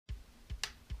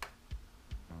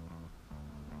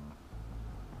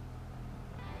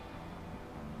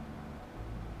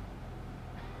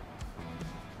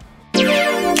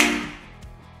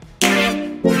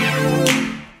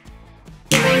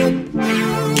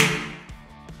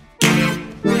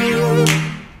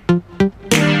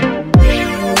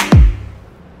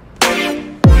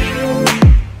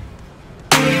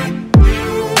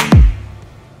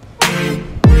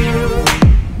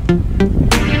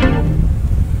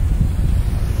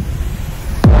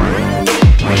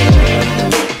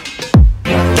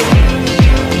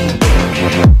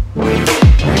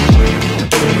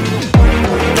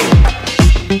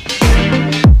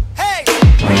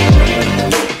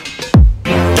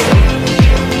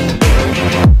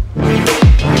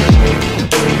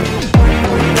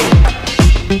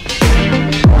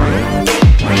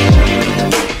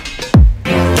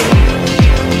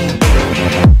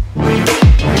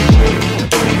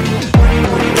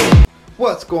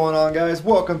What's going on, guys?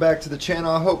 Welcome back to the channel.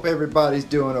 I hope everybody's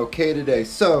doing okay today.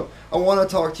 So I want to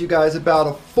talk to you guys about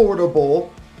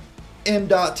affordable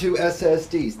M.2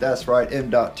 SSDs. That's right,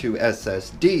 M.2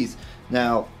 SSDs.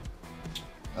 Now,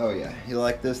 oh yeah, you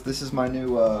like this? This is my new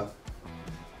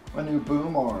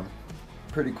boom arm.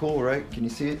 Pretty cool, right? Can you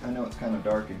see it? I know it's kind of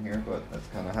dark in here, but that's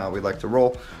kind of how we like to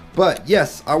roll. But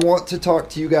yes, I want to talk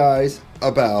to you guys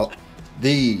about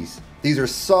these. These are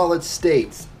solid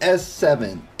states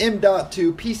S7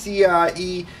 M.2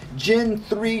 PCIe Gen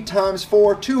 3 x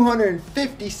 4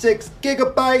 256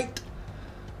 gigabyte.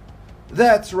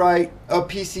 That's right, a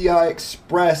PCI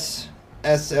Express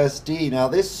SSD. Now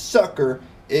this sucker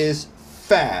is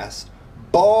fast,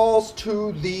 balls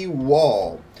to the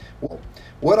wall.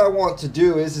 What I want to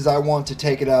do is I want to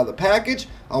take it out of the package,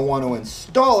 I want to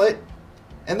install it,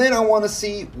 and then I want to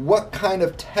see what kind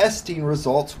of testing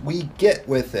results we get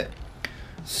with it.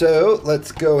 So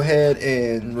let's go ahead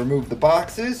and remove the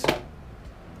boxes.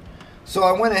 So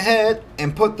I went ahead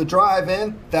and put the drive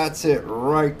in. That's it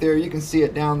right there. You can see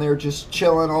it down there just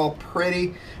chilling all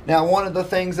pretty. Now, one of the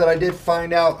things that I did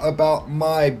find out about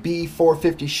my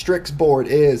B450 Strix board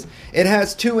is it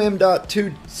has two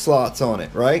M.2 slots on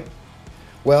it, right?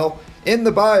 Well, in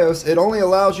the BIOS, it only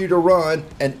allows you to run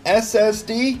an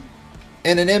SSD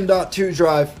and an M.2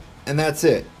 drive, and that's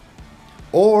it.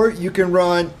 Or you can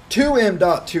run two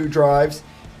M.2 drives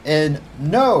and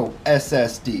no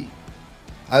SSD.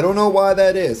 I don't know why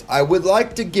that is. I would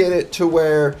like to get it to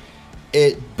where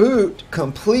it boot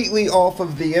completely off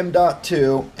of the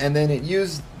M.2 and then it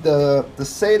used the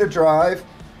SATA drive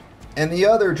and the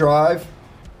other drive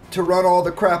to run all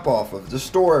the crap off of, to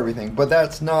store everything. But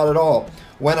that's not at all.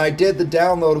 When I did the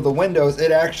download of the Windows,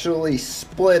 it actually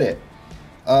split it.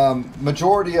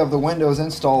 Majority of the Windows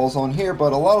installs on here,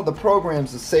 but a lot of the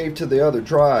programs is saved to the other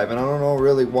drive, and I don't know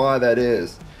really why that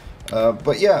is.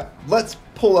 But yeah, let's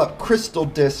pull up Crystal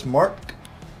Disk Mark,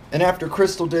 and after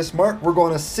Crystal Disk Mark, we're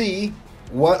going to see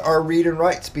what our read and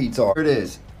write speeds are. Here it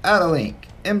is, Addlink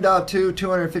M.2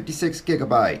 256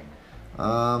 gigabyte.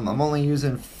 I'm only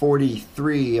using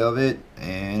 43 of it,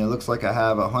 and it looks like I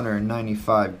have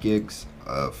 195 gigs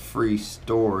of free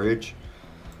storage.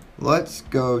 Let's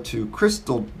go to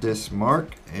Crystal Disk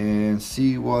Mark and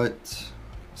see what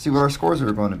our scores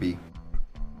are going to be.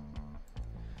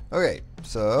 Okay,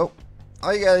 so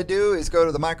all you gotta do is go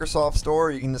to the Microsoft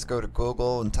Store. You can just go to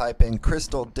Google and type in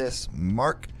Crystal Disk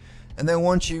Mark, and then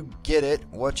once you get it,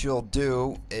 what you'll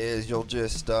do is you'll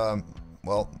just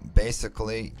well,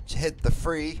 basically hit the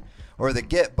free or the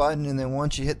get button, and then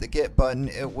once you hit the get button,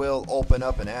 it will open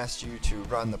up and ask you to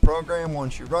run the program.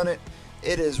 Once you run it,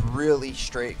 it is really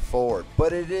straightforward,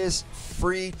 but it is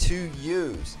free to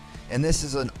use, and this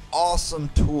is an awesome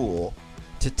tool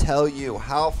to tell you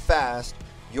how fast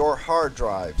your hard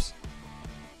drives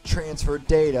transfer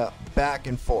data back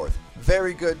and forth.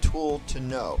 Very good tool to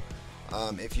know.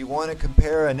 If you want to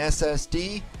compare an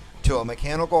SSD to a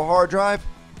mechanical hard drive,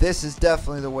 this is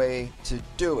definitely the way to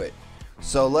do it.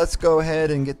 So let's go ahead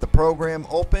and get the program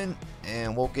open,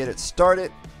 and we'll get it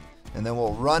started, and then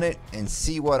we'll run it and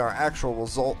see what our actual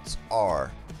results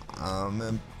are.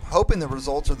 I'm hoping the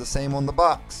results are the same on the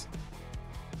box.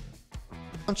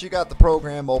 Once you got the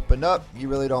program opened up, you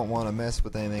really don't want to mess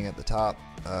with anything at the top.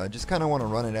 Just kind of want to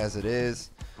run it as it is.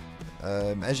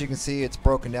 As you can see, it's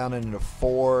broken down into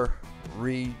 4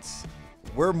 reads.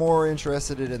 We're more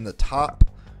interested in the top,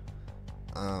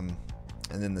 and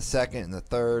then the second and the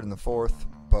third and the fourth,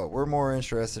 but we're more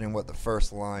interested in what the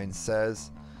first line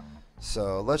says.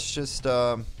 So let's just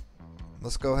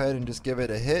let's go ahead and just give it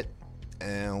a hit,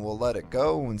 and we'll let it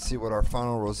go and see what our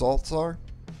final results are.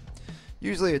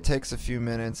 Usually it takes a few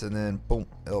minutes, and then boom,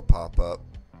 it'll pop up.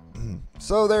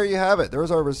 So there you have it.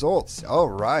 There's our results. All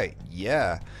right,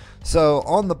 yeah. So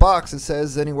on the box it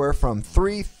says anywhere from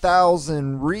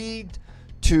 3,000 read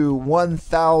to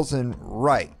 1,000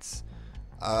 writes.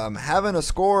 Having a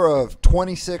score of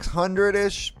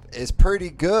 2,600-ish is pretty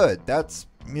good. That's,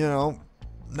 you know,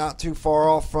 not too far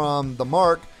off from the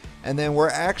mark, and then we're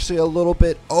actually a little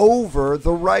bit over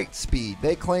the write speed.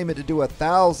 They claim it to do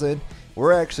 1,000.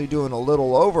 We're actually doing a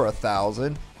little over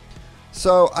 1,000.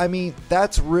 So I mean,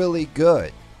 that's really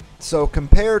good. So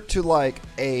compared to like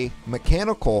a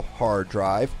mechanical hard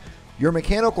drive, your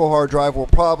mechanical hard drive will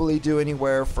probably do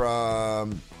anywhere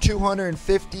from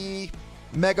 250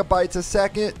 megabytes a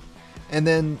second, and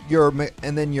then your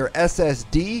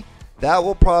SSD, that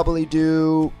will probably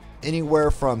do anywhere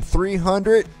from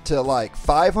 300 to like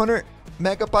 500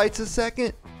 megabytes a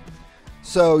second.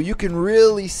 So you can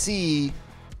really see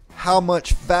how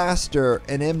much faster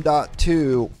an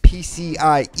M.2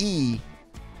 PCIe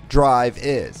drive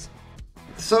is.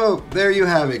 So there you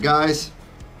have it, guys.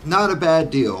 Not a bad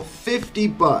deal. 50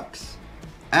 bucks.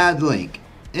 Addlink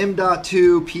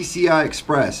M.2 PCI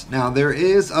Express. Now there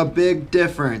is a big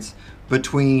difference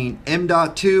between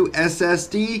M.2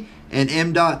 SSD and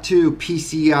M.2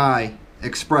 PCI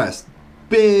Express.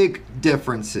 Big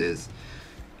differences.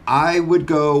 I would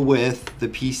go with the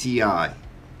PCIe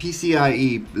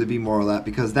to be more or less,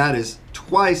 because that is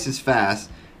twice as fast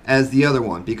as the other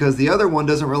one, because the other one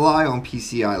doesn't rely on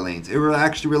PCI lanes. It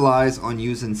actually relies on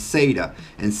using SATA,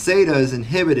 and SATA is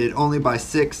inhibited only by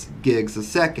 6 gigs a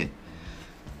second.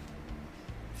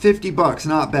 50 bucks,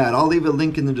 not bad. I'll leave a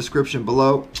link in the description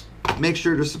below. Make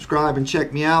sure to subscribe and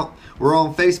check me out. We're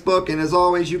on Facebook, and as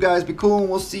always, you guys be cool, and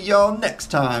we'll see y'all next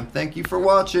time. Thank you for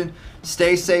watching.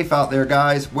 Stay safe out there,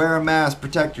 guys. Wear a mask,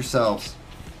 protect yourselves,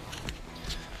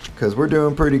 because we're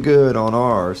doing pretty good on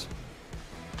ours.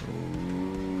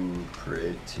 Ooh,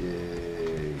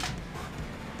 pretty.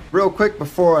 Real quick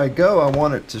before I go, I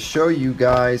wanted to show you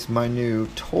guys my new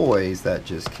toys that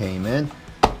just came in.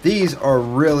 These are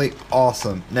really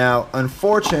awesome. Now,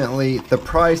 unfortunately, the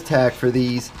price tag for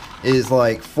these is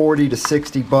like 40 to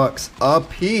 60 bucks a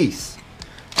piece.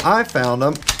 I found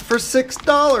them for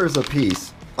 $6 a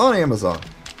piece on Amazon.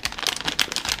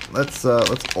 Let's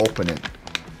open it.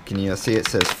 Can you see it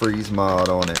says freeze mod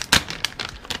on it?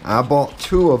 I bought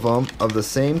 2 of them of the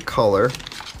same color,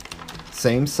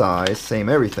 same size, same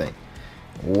everything.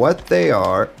 What they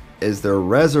are is they're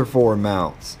reservoir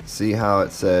mounts. See how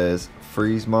it says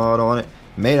freeze mod on it?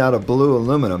 Made out of blue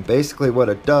aluminum. Basically what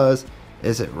it does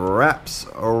is it wraps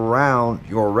around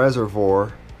your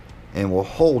reservoir and will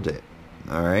hold it.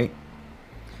 Alright,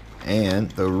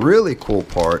 and the really cool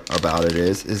part about it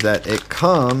is that it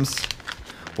comes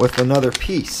with another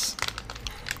piece.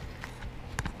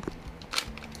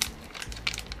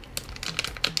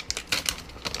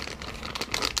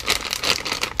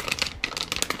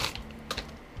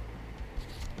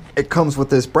 It comes with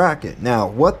this bracket. Now,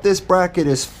 what this bracket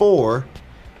is for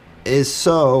is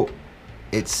so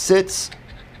it sits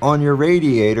on your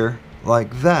radiator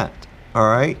like that.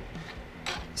 Alright,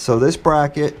 so this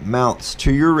bracket mounts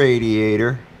to your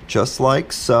radiator just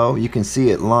like so. You can see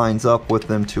it lines up with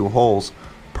them 2 holes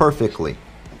perfectly.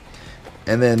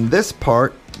 And then this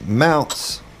part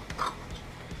mounts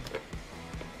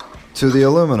to the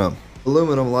aluminum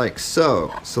like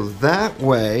so. So that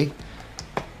way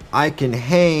I can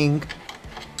hang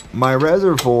my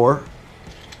reservoir.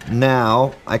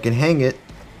 Now I can hang it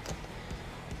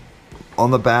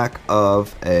on the back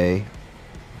of a,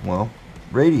 well,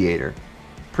 radiator.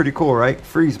 Pretty cool, right?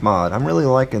 Freeze mod. I'm really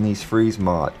liking these freeze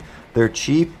mod. They're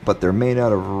cheap, but they're made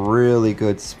out of really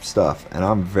good stuff, and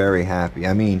I'm very happy.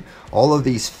 I mean, all of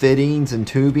these fittings and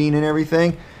tubing and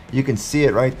everything, you can see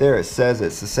it right there. It says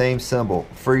it's the same symbol,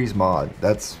 freeze mod.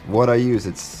 That's what I use.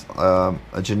 It's a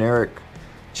generic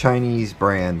Chinese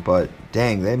brand, but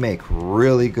dang, they make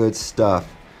really good stuff.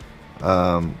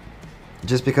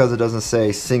 Just because it doesn't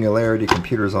say Singularity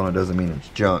Computers on it doesn't mean it's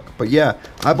junk. But yeah,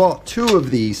 I bought 2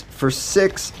 of these for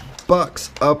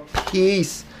 $6 a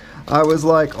piece. I was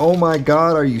like, oh my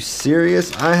god, are you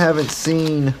serious? I haven't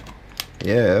seen,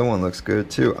 yeah, that one looks good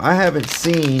too. I haven't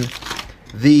seen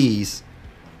these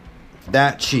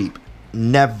that cheap.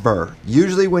 Never.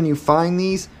 Usually when you find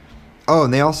these, oh,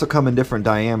 and they also come in different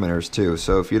diameters too.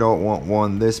 So if you don't want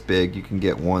one this big, you can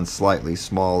get one slightly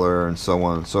smaller, and so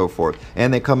on and so forth.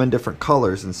 And they come in different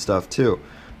colors and stuff too.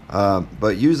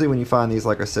 But usually when you find these,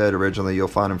 like I said originally, you'll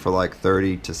find them for like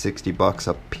 30 to 60 bucks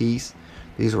a piece.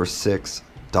 These were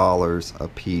 $6 a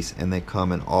piece, and they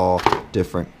come in all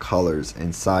different colors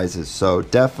and sizes. So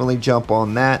definitely jump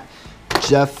on that.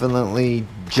 Definitely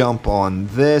jump on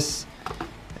this.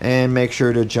 And make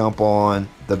sure to jump on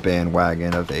the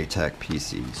bandwagon of ATEC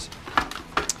PCs.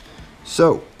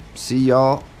 So, see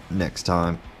y'all next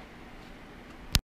time.